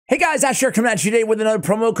Hey guys, Asher coming at you today with another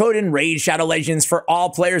promo code in Raid Shadow Legends for all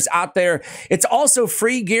players out there. It's also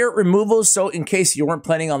free gear removal, so in case you weren't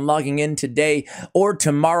planning on logging in today or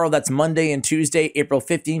tomorrow, that's Monday and Tuesday, April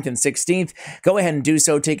 15th and 16th, go ahead and do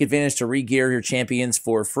so. Take advantage to re-gear your champions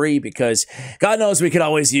for free because God knows we could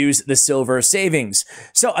always use the silver savings.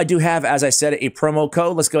 So I do have, as I said, a promo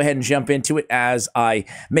code. Let's go ahead and jump into it as I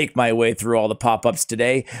make my way through all the pop-ups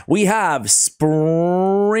today. We have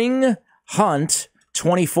Spring Hunt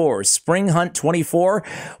 24. Spring Hunt 24.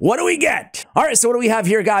 What do we get? All right, so what do we have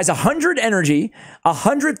here, guys? 100 energy,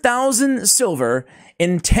 100,000 silver,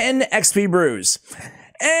 and 10 XP brews.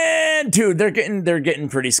 And dude, they're getting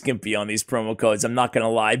pretty skimpy on these promo codes, I'm not gonna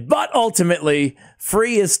lie. But ultimately,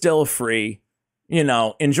 free is still free. You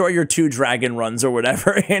know, enjoy your 2 dragon runs or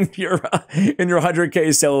whatever in your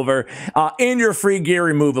 100k silver, in your free gear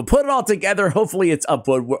removal. Put it all together. Hopefully it's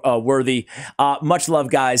upload worthy. Much love,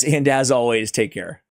 guys, and as always, take care.